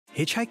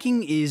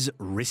Hitchhiking is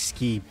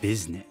risky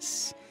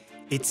business.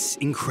 It's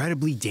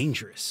incredibly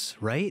dangerous,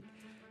 right?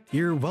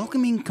 You're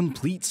welcoming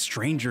complete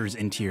strangers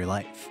into your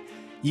life.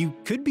 You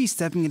could be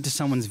stepping into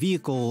someone's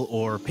vehicle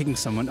or picking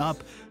someone up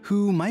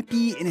who might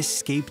be an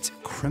escaped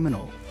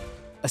criminal,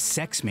 a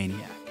sex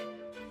maniac,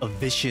 a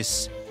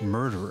vicious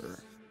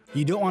murderer.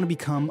 You don't want to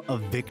become a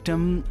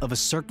victim of a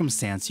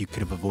circumstance you could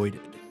have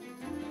avoided.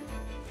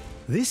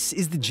 This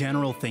is the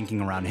general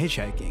thinking around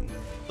hitchhiking,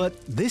 but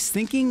this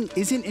thinking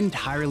isn't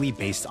entirely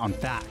based on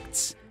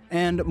facts.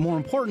 And more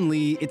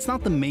importantly, it's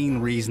not the main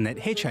reason that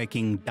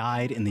hitchhiking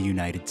died in the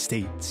United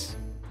States.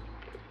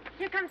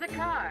 Here comes a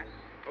car.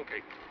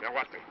 Okay, now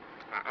watch me.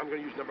 I'm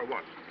going to use number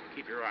one.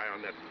 Keep your eye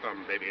on that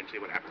thumb, baby, and see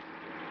what happens.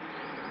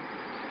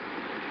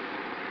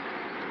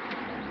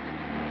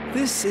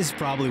 This is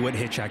probably what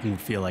hitchhiking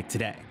would feel like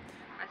today.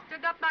 I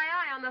still got my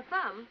eye on the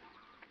thumb.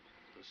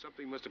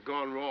 Something must have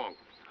gone wrong.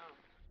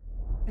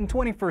 In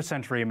 21st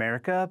century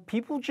America,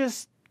 people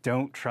just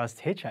don't trust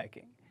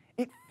hitchhiking.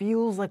 It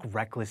feels like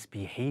reckless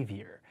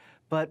behavior,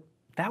 but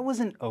that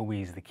wasn't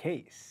always the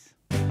case.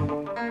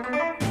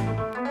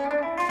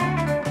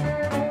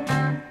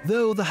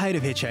 Though the height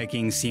of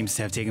hitchhiking seems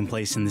to have taken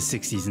place in the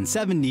 60s and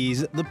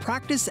 70s, the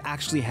practice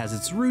actually has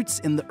its roots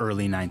in the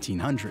early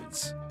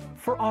 1900s.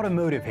 For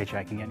automotive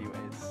hitchhiking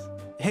anyways.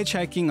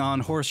 Hitchhiking on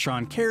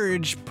horse-drawn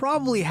carriage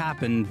probably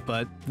happened,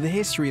 but the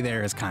history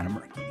there is kind of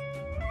murky.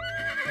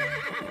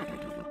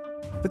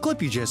 The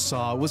clip you just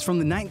saw was from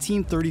the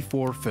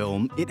 1934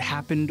 film It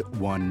Happened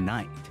One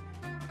Night.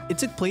 It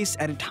took place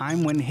at a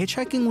time when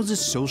hitchhiking was a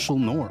social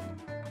norm.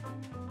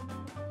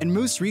 And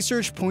most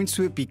research points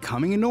to it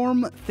becoming a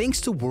norm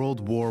thanks to World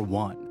War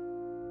I.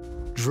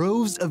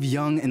 Droves of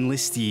young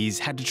enlistees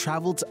had to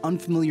travel to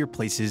unfamiliar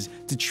places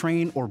to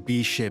train or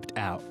be shipped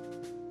out.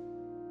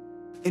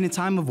 In a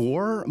time of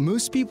war,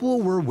 most people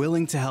were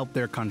willing to help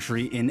their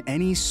country in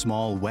any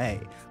small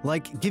way,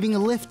 like giving a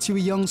lift to a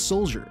young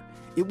soldier.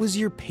 It was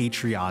your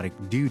patriotic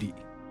duty.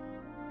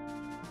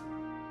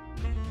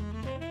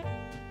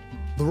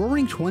 The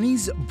Roaring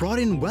Twenties brought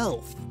in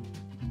wealth.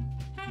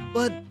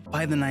 But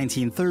by the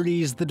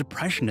 1930s, the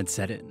Depression had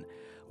set in.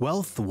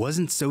 Wealth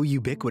wasn't so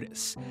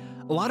ubiquitous.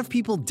 A lot of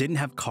people didn't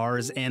have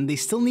cars and they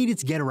still needed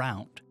to get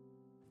around.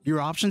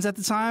 Your options at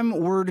the time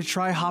were to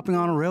try hopping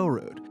on a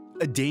railroad,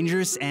 a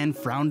dangerous and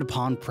frowned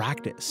upon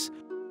practice.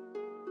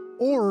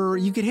 Or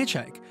you could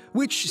hitchhike,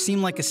 which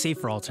seemed like a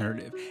safer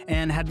alternative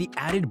and had the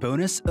added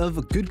bonus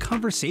of good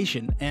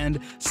conversation and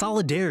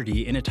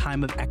solidarity in a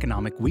time of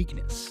economic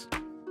weakness.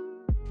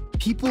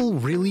 People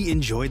really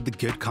enjoyed the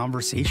good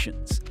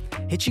conversations.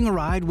 Hitching a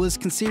ride was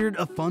considered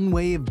a fun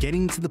way of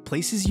getting to the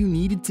places you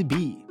needed to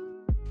be.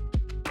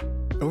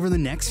 Over the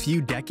next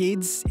few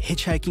decades,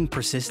 hitchhiking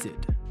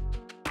persisted.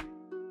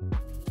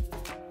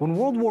 When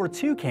World War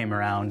II came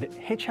around,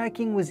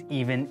 hitchhiking was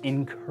even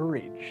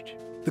encouraged.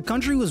 The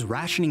country was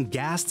rationing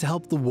gas to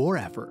help the war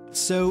effort,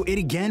 so it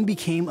again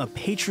became a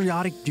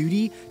patriotic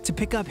duty to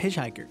pick up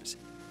hitchhikers.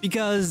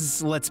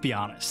 Because, let's be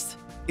honest,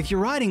 if you're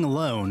riding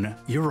alone,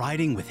 you're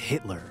riding with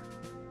Hitler.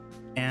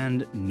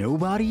 And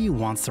nobody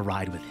wants to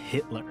ride with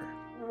Hitler.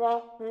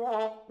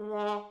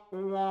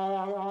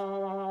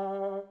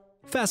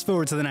 Fast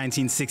forward to the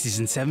 1960s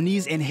and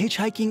 70s, and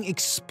hitchhiking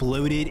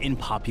exploded in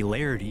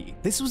popularity.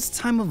 This was a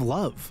time of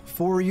love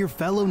for your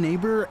fellow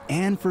neighbor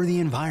and for the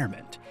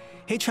environment.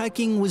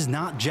 Hitchhiking was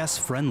not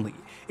just friendly,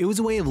 it was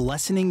a way of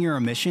lessening your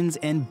emissions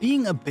and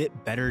being a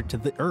bit better to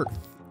the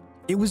earth.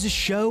 It was a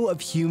show of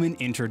human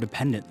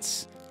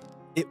interdependence.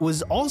 It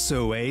was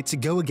also a way to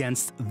go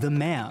against the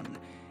man.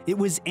 It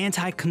was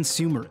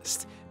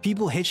anti-consumerist.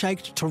 People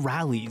hitchhiked to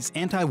rallies,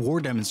 anti-war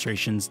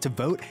demonstrations, to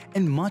vote,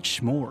 and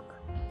much more.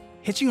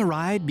 Hitching a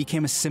ride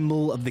became a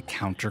symbol of the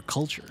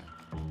counterculture.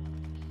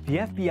 The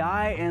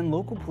FBI and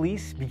local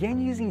police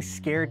began using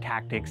scare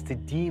tactics to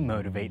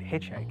demotivate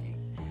hitchhiking.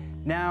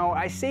 Now,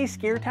 I say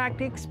scare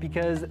tactics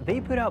because they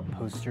put out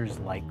posters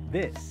like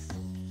this.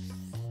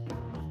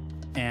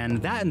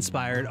 And that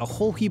inspired a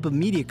whole heap of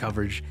media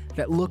coverage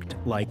that looked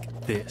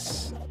like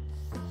this.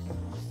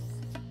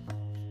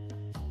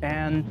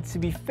 And to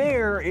be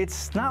fair,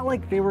 it's not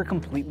like they were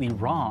completely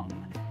wrong.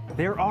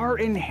 There are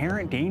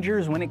inherent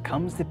dangers when it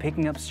comes to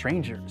picking up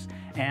strangers,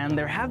 and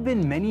there have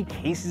been many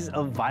cases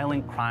of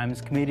violent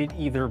crimes committed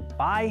either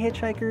by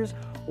hitchhikers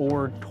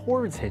or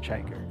towards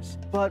hitchhikers.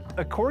 But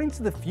according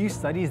to the few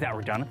studies that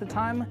were done at the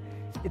time,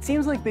 it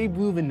seems like they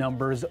blew the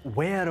numbers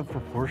way out of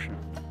proportion.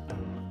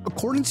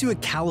 According to a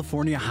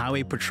California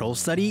Highway Patrol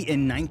study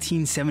in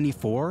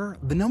 1974,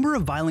 the number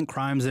of violent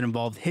crimes that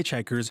involved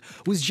hitchhikers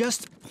was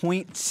just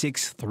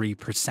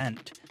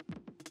 0.63%.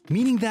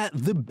 Meaning that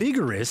the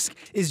bigger risk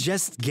is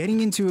just getting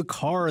into a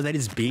car that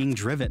is being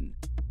driven.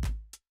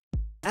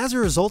 As a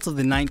result of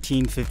the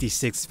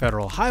 1956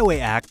 Federal Highway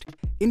Act,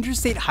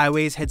 interstate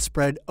highways had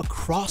spread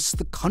across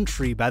the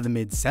country by the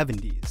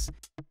mid-70s.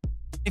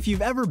 If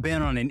you've ever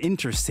been on an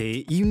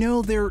interstate, you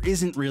know there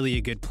isn't really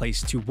a good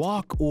place to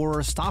walk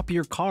or stop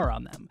your car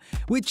on them,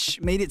 which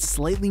made it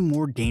slightly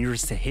more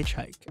dangerous to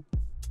hitchhike.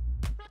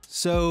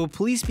 so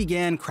police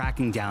began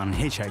cracking down on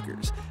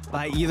hitchhikers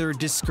by either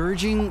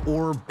discouraging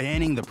or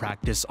banning the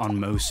practice on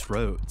most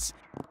roads.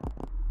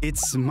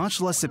 It's much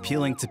less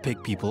appealing to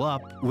pick people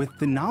up with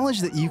the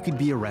knowledge that you could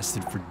be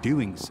arrested for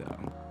doing so.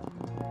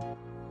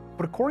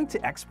 But according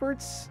to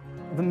experts,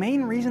 the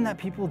main reason that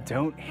people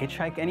don't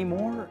hitchhike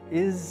anymore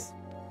is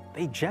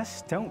they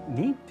just don't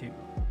need to.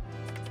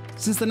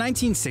 Since the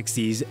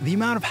 1960s, the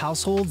amount of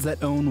households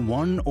that own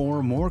one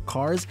or more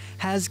cars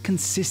has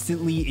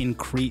consistently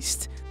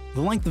increased. The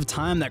length of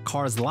time that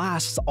cars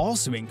last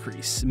also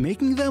increased,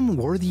 making them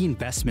worthy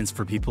investments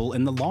for people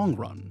in the long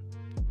run.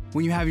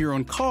 When you have your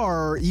own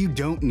car, you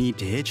don't need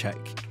to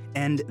hitchhike,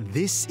 and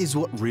this is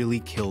what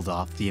really killed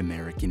off the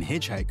American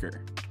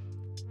hitchhiker.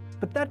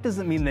 But that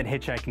doesn't mean that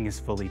hitchhiking is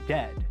fully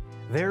dead.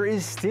 There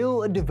is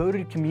still a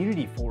devoted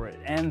community for it,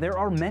 and there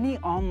are many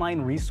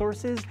online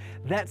resources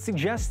that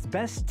suggest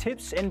best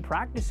tips and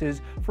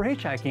practices for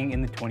hitchhiking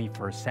in the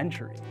 21st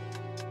century.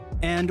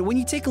 And when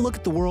you take a look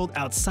at the world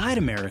outside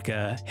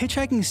America,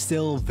 hitchhiking is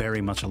still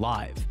very much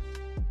alive.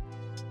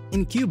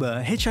 In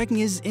Cuba, hitchhiking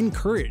is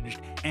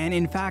encouraged, and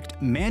in fact,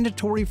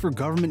 mandatory for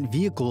government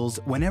vehicles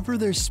whenever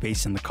there's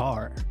space in the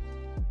car.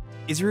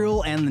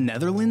 Israel and the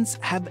Netherlands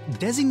have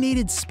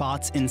designated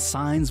spots and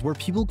signs where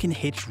people can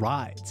hitch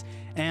rides,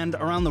 and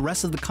around the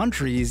rest of the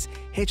countries,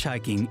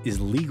 hitchhiking is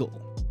legal.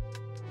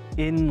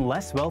 In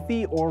less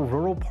wealthy or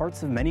rural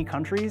parts of many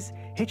countries,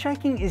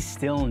 hitchhiking is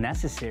still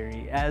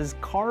necessary, as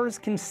cars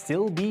can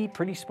still be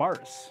pretty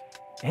sparse.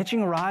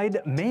 Hitching a ride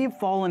may have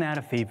fallen out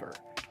of favor,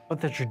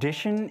 but the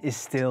tradition is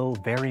still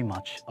very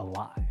much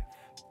alive.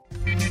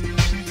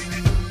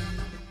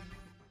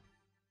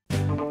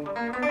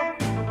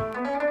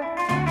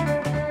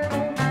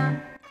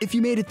 If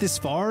you made it this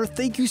far,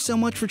 thank you so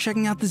much for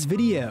checking out this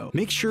video.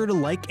 Make sure to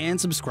like and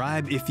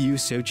subscribe if you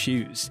so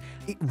choose.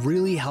 It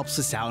really helps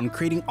us out in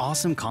creating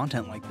awesome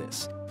content like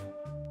this.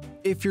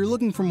 If you're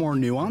looking for more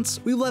nuance,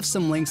 we left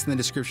some links in the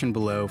description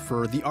below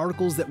for the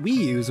articles that we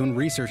use when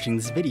researching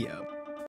this video.